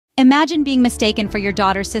Imagine being mistaken for your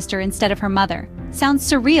daughter's sister instead of her mother. Sounds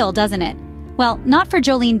surreal, doesn't it? Well, not for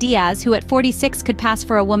Joleen Diaz, who at 46 could pass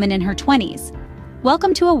for a woman in her 20s.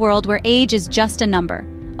 Welcome to a world where age is just a number.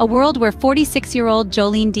 A world where 46-year-old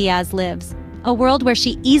Joleen Diaz lives. A world where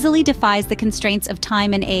she easily defies the constraints of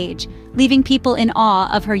time and age, leaving people in awe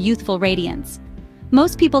of her youthful radiance.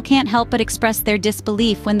 Most people can't help but express their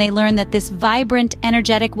disbelief when they learn that this vibrant,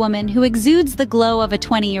 energetic woman who exudes the glow of a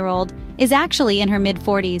 20-year-old is actually in her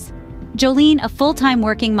mid-40s. Joleen, a full-time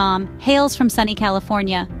working mom, hails from sunny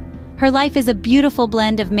California. Her life is a beautiful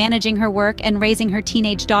blend of managing her work and raising her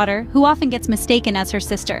teenage daughter, who often gets mistaken as her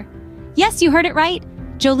sister. Yes, you heard it right!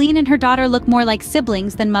 Joleen and her daughter look more like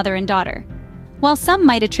siblings than mother and daughter. While some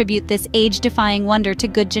might attribute this age-defying wonder to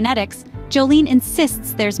good genetics, Joleen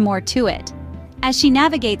insists there's more to it. As she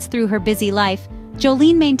navigates through her busy life,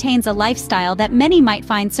 Joleen maintains a lifestyle that many might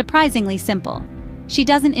find surprisingly simple. She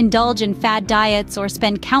doesn't indulge in fad diets or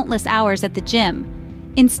spend countless hours at the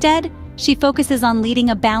gym. Instead, she focuses on leading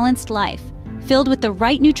a balanced life, filled with the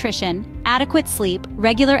right nutrition, adequate sleep,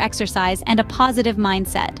 regular exercise, and a positive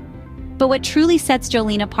mindset. But what truly sets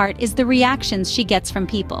Joleen apart is the reactions she gets from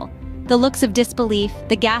people. The looks of disbelief,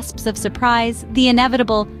 the gasps of surprise, the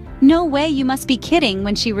inevitable, "No way, you must be kidding,"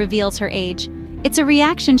 when she reveals her age. It's a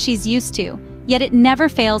reaction she's used to, yet it never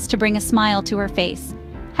fails to bring a smile to her face.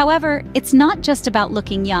 However, it's not just about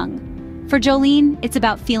looking young. For Joleen, it's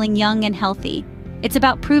about feeling young and healthy. It's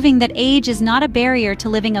about proving that age is not a barrier to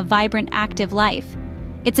living a vibrant, active life.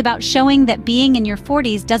 It's about showing that being in your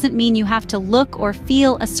 40s doesn't mean you have to look or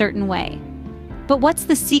feel a certain way. But what's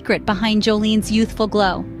the secret behind Joleen's youthful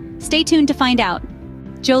glow? Stay tuned to find out.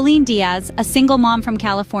 Joleen Diaz, a single mom from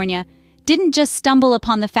California, didn't just stumble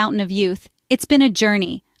upon the fountain of youth. It's been a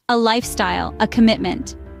journey, a lifestyle, a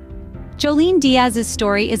commitment. Joleen Diaz's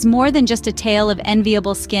story is more than just a tale of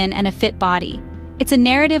enviable skin and a fit body. It's a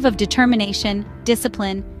narrative of determination,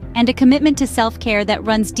 discipline, and a commitment to self-care that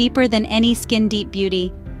runs deeper than any skin-deep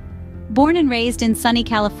beauty. Born and raised in sunny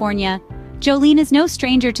California, Joleen is no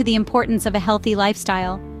stranger to the importance of a healthy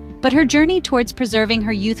lifestyle. But her journey towards preserving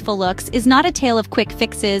her youthful looks is not a tale of quick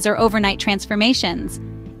fixes or overnight transformations.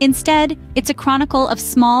 Instead, it's a chronicle of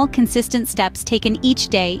small, consistent steps taken each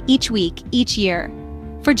day, each week, each year.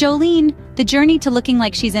 For Joleen, the journey to looking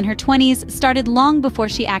like she's in her 20s started long before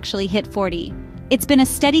she actually hit 40. It's been a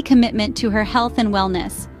steady commitment to her health and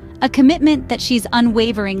wellness, a commitment that she's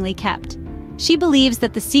unwaveringly kept. She believes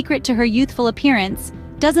that the secret to her youthful appearance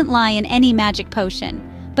doesn't lie in any magic potion,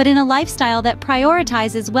 but in a lifestyle that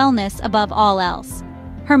prioritizes wellness above all else.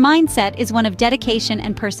 Her mindset is one of dedication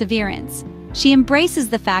and perseverance. She embraces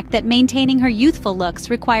the fact that maintaining her youthful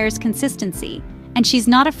looks requires consistency, and she's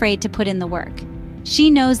not afraid to put in the work.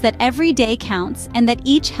 She knows that every day counts and that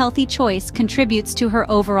each healthy choice contributes to her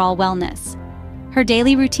overall wellness. Her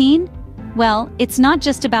daily routine? Well, it's not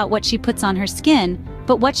just about what she puts on her skin,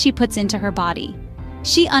 but what she puts into her body.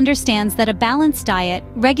 She understands that a balanced diet,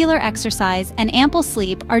 regular exercise, and ample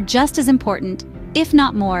sleep are just as important, if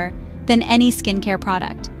not more, than any skincare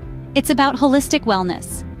product. It's about holistic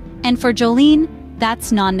wellness. And for Joleen,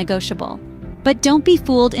 that's non-negotiable. But don't be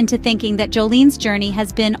fooled into thinking that Joleen's journey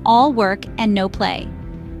has been all work and no play.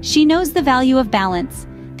 She knows the value of balance,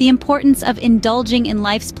 the importance of indulging in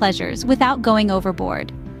life's pleasures without going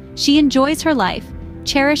overboard. She enjoys her life,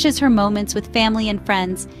 cherishes her moments with family and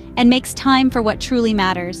friends, and makes time for what truly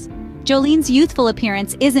matters. Joleen's youthful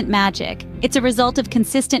appearance isn't magic, it's a result of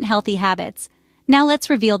consistent healthy habits. Now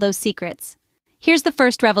let's reveal those secrets. Here's the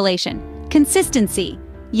first revelation: consistency.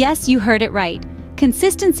 Yes, you heard it right.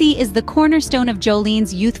 Consistency is the cornerstone of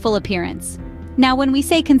Joleen's youthful appearance. Now, when we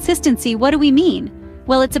say consistency, what do we mean?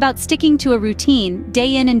 Well, it's about sticking to a routine,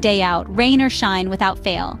 day in and day out, rain or shine, without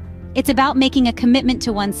fail. It's about making a commitment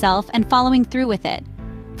to oneself and following through with it.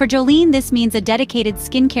 For Joleen, this means a dedicated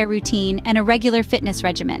skincare routine and a regular fitness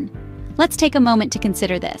regimen. Let's take a moment to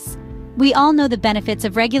consider this. We all know the benefits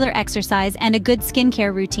of regular exercise and a good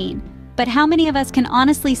skincare routine. But how many of us can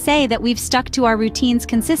honestly say that we've stuck to our routines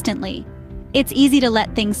consistently? It's easy to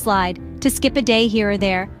let things slide, to skip a day here or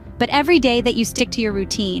there, but every day that you stick to your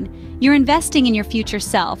routine, you're investing in your future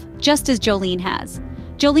self, just as Joleen has.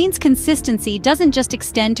 Joleen's consistency doesn't just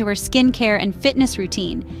extend to her skincare and fitness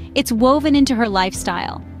routine, it's woven into her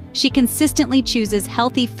lifestyle. She consistently chooses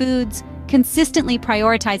healthy foods, consistently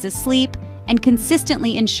prioritizes sleep, and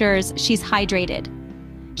consistently ensures she's hydrated.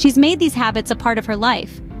 She's made these habits a part of her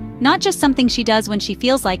life, not just something she does when she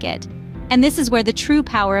feels like it. And this is where the true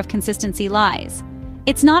power of consistency lies.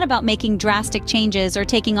 It's not about making drastic changes or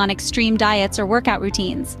taking on extreme diets or workout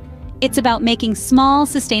routines. It's about making small,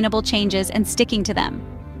 sustainable changes and sticking to them.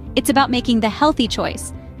 It's about making the healthy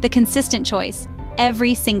choice, the consistent choice,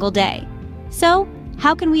 every single day. So,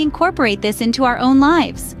 how can we incorporate this into our own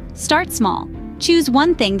lives? Start small. Choose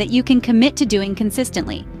one thing that you can commit to doing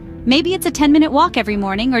consistently. Maybe it's a 10-minute walk every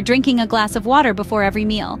morning or drinking a glass of water before every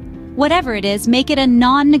meal. Whatever it is, make it a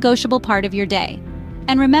non-negotiable part of your day.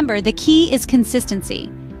 And remember, the key is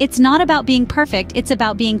consistency. It's not about being perfect, it's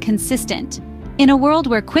about being consistent. In a world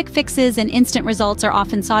where quick fixes and instant results are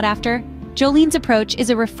often sought after, Joleen's approach is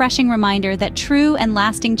a refreshing reminder that true and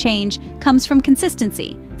lasting change comes from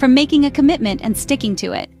consistency, from making a commitment and sticking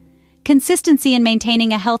to it. Consistency in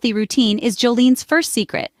maintaining a healthy routine is Joleen's first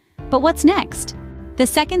secret. But what's next? The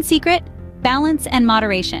second secret? Balance and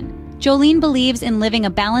moderation. Joleen believes in living a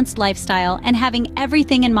balanced lifestyle and having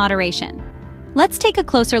everything in moderation. Let's take a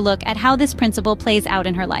closer look at how this principle plays out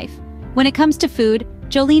in her life. When it comes to food,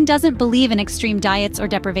 Joleen doesn't believe in extreme diets or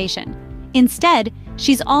deprivation. Instead,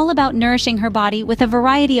 she's all about nourishing her body with a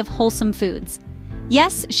variety of wholesome foods.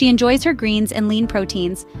 Yes, she enjoys her greens and lean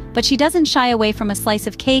proteins, but she doesn't shy away from a slice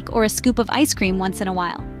of cake or a scoop of ice cream once in a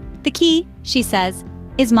while. The key, she says,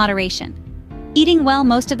 is moderation. Eating well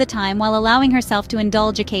most of the time while allowing herself to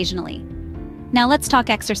indulge occasionally. Now let's talk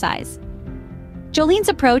exercise. Joleen's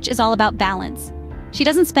approach is all about balance. She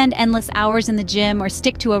doesn't spend endless hours in the gym or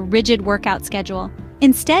stick to a rigid workout schedule.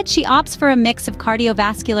 Instead, she opts for a mix of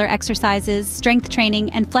cardiovascular exercises, strength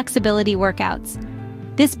training, and flexibility workouts.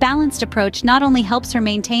 This balanced approach not only helps her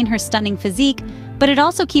maintain her stunning physique, but it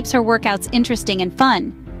also keeps her workouts interesting and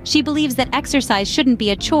fun. She believes that exercise shouldn't be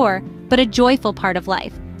a chore, but a joyful part of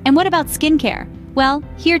life. And what about skincare? Well,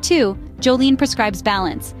 here too, Joleen prescribes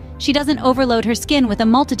balance. She doesn't overload her skin with a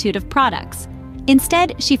multitude of products.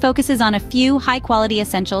 Instead, she focuses on a few high-quality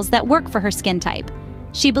essentials that work for her skin type.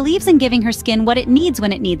 She believes in giving her skin what it needs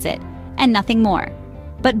when it needs it, and nothing more.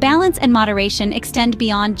 But balance and moderation extend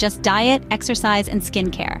beyond just diet, exercise, and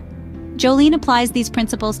skincare. Joleen applies these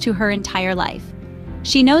principles to her entire life.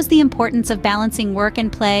 She knows the importance of balancing work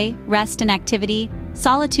and play, rest and activity,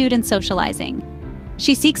 solitude and socializing.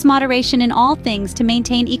 She seeks moderation in all things to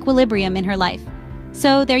maintain equilibrium in her life.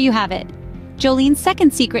 So there you have it. Joleen's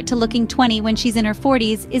second secret to looking 20 when she's in her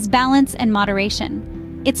 40s is balance and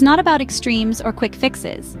moderation. It's not about extremes or quick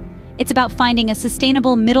fixes. It's about finding a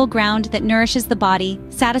sustainable middle ground that nourishes the body,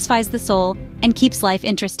 satisfies the soul, and keeps life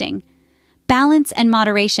interesting. Balance and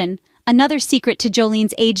moderation, another secret to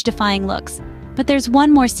Joleen's age-defying looks. But there's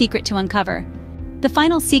one more secret to uncover. The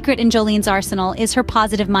final secret in Joleen's arsenal is her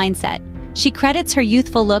positive mindset. She credits her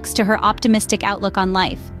youthful looks to her optimistic outlook on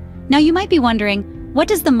life. Now you might be wondering, what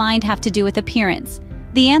does the mind have to do with appearance?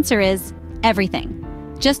 The answer is everything.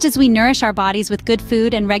 Just as we nourish our bodies with good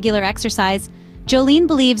food and regular exercise, Joleen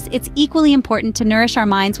believes it's equally important to nourish our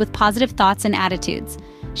minds with positive thoughts and attitudes.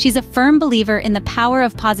 She's a firm believer in the power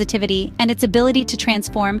of positivity and its ability to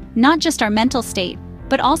transform not just our mental state,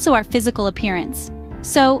 but also our physical appearance.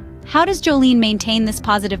 So, how does Joleen maintain this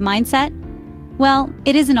positive mindset? Well,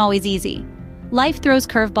 it isn't always easy. Life throws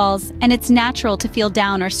curveballs, and it's natural to feel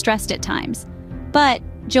down or stressed at times. But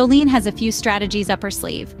Joleen has a few strategies up her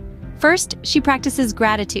sleeve. First, she practices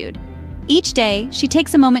gratitude. Each day, she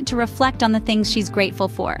takes a moment to reflect on the things she's grateful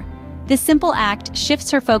for. This simple act shifts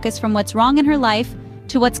her focus from what's wrong in her life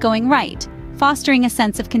to what's going right, fostering a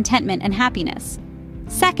sense of contentment and happiness.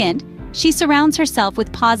 Second, she surrounds herself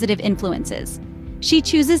with positive influences. She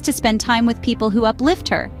chooses to spend time with people who uplift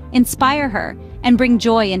her, inspire her, and bring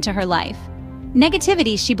joy into her life.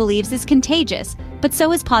 Negativity, she believes, is contagious, but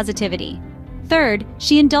so is positivity. Third,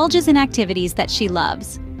 she indulges in activities that she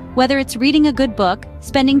loves. Whether it's reading a good book,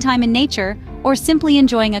 spending time in nature, or simply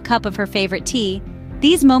enjoying a cup of her favorite tea,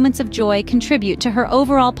 these moments of joy contribute to her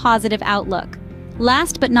overall positive outlook.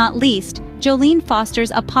 Last but not least, Joleen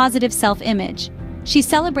fosters a positive self-image. She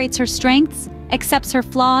celebrates her strengths, accepts her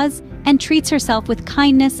flaws, and treats herself with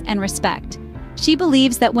kindness and respect. She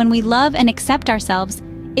believes that when we love and accept ourselves,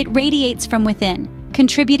 it radiates from within,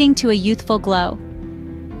 contributing to a youthful glow.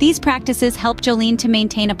 These practices help Joleen to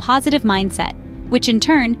maintain a positive mindset, which in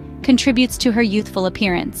turn contributes to her youthful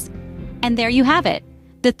appearance. And there you have it,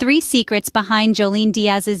 the 3 secrets behind Joleen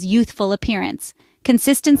Diaz's youthful appearance: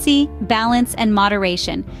 consistency, balance, and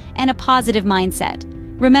moderation, and a positive mindset.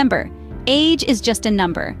 Remember, age is just a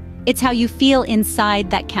number. It's how you feel inside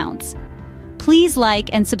that counts. Please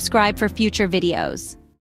like and subscribe for future videos.